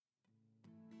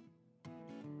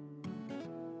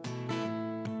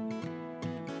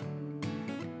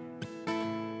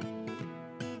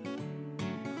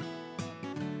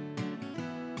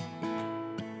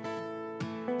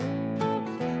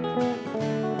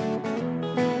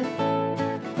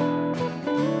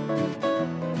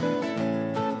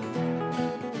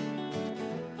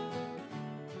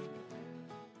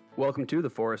Welcome to the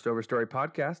Forest Overstory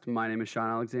podcast. My name is Sean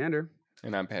Alexander.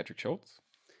 And I'm Patrick Shults.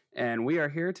 And we are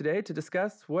here today to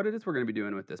discuss what it is we're going to be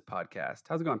doing with this podcast.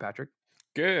 How's it going, Patrick?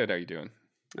 Good. How are you doing?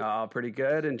 Pretty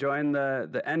good. Enjoying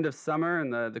the end of summer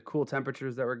and the cool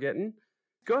temperatures that we're getting.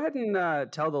 Go ahead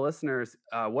and tell the listeners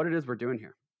what it is we're doing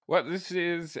here. Well, this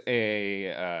is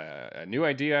a new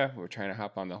idea. We're trying to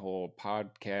hop on the whole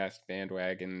podcast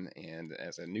bandwagon and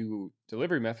as a new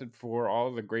delivery method for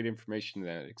all the great information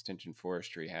that Extension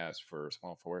Forestry has for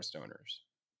small forest owners.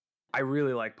 I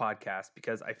really like podcasts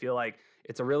because I feel like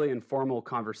it's a really informal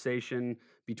conversation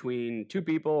between two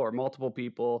people or multiple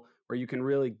people where you can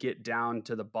really get down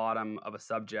to the bottom of a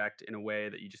subject in a way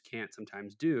that you just can't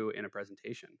sometimes do in a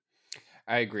presentation.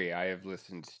 I agree. I have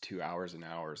listened to hours and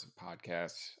hours of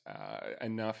podcasts,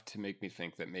 enough to make me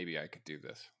think that maybe I could do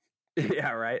this.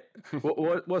 Yeah, right.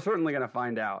 We're certainly going to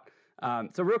find out.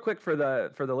 So real quick for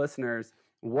the listeners,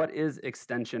 what is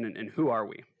Extension and who are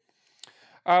we?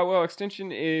 Well,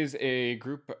 Extension is a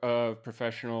group of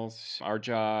professionals. Our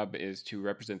job is to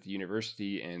represent the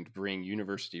university and bring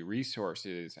university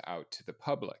resources out to the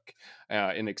public.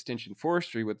 In Extension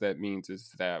Forestry, what that means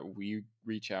is that we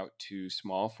reach out to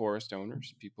small forest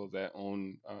owners, people that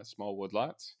own small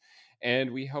woodlots,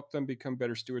 and we help them become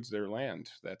better stewards of their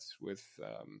land. That's with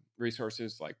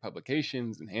resources like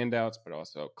publications and handouts, but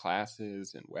also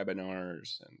classes and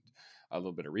webinars and a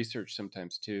little bit of research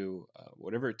sometimes too,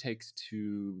 whatever it takes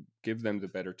to give them the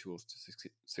better tools to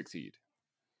succeed.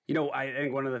 You know, I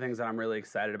think one of the things that I'm really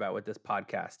excited about with this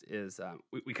podcast is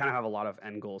we kind of have a lot of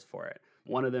end goals for it.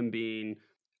 One of them being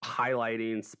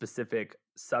highlighting specific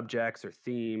subjects or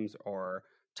themes or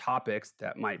topics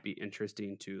that might be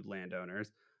interesting to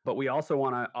landowners. But we also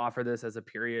want to offer this as a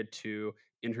period to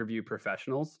interview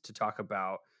professionals to talk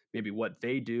about maybe what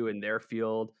they do in their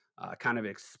field, kind of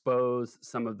expose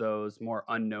some of those more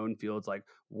unknown fields, like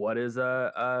what is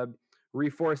a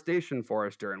reforestation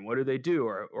forester and what do they do,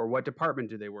 or what department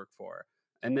do they work for?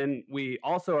 And then we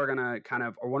also are going to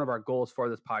or one of our goals for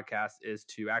this podcast is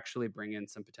to actually bring in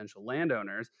some potential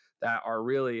landowners that are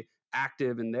really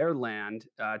active in their land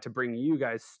to bring you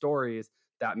guys stories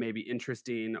that may be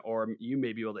interesting, or you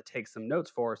may be able to take some notes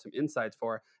for, some insights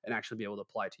for, and actually be able to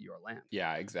apply to your land.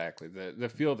 Yeah, exactly. The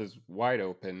field is wide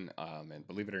open, and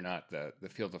believe it or not, the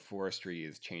field of forestry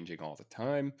is changing all the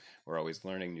time. We're always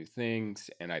learning new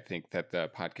things, and I think that the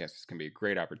podcast is going to be a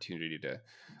great opportunity to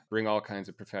bring all kinds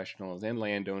of professionals and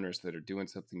landowners that are doing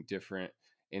something different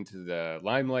into the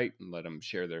limelight and let them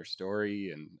share their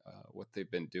story and what they've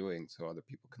been doing so other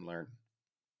people can learn.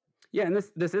 Yeah, and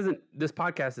this this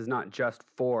podcast is not just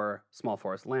for small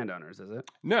forest landowners, is it?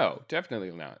 No,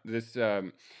 definitely not. This,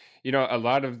 a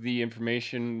lot of the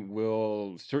information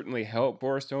will certainly help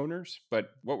forest owners,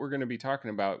 but what we're going to be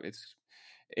talking about, it's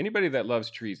anybody that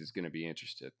loves trees is going to be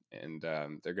interested, and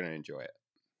they're going to enjoy it.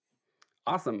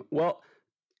 Awesome. Well,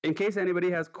 in case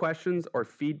anybody has questions or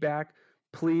feedback,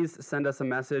 please send us a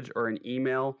message or an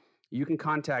email. You can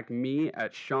contact me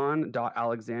at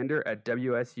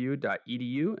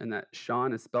sean.alexander@wsu.edu, and that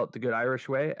Sean is spelt the good Irish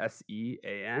way,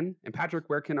 SEAN. And Patrick,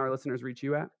 where can our listeners reach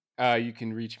you at? You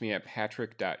can reach me at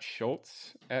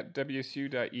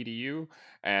patrick.schultz@wsu.edu,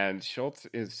 and Schultz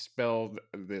is spelled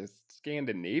the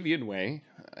Scandinavian way,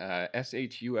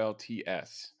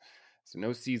 SHULTS. So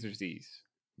no C's or Z's.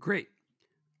 Great.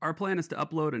 Our plan is to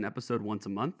upload an episode once a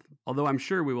month, although I'm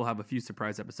sure we will have a few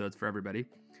surprise episodes for everybody.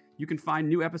 You can find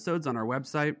new episodes on our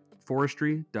website,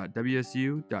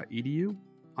 forestry.wsu.edu,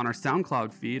 on our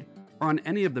SoundCloud feed, or on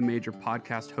any of the major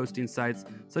podcast hosting sites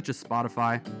such as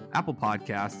Spotify, Apple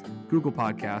Podcasts, Google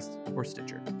Podcasts, or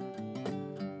Stitcher.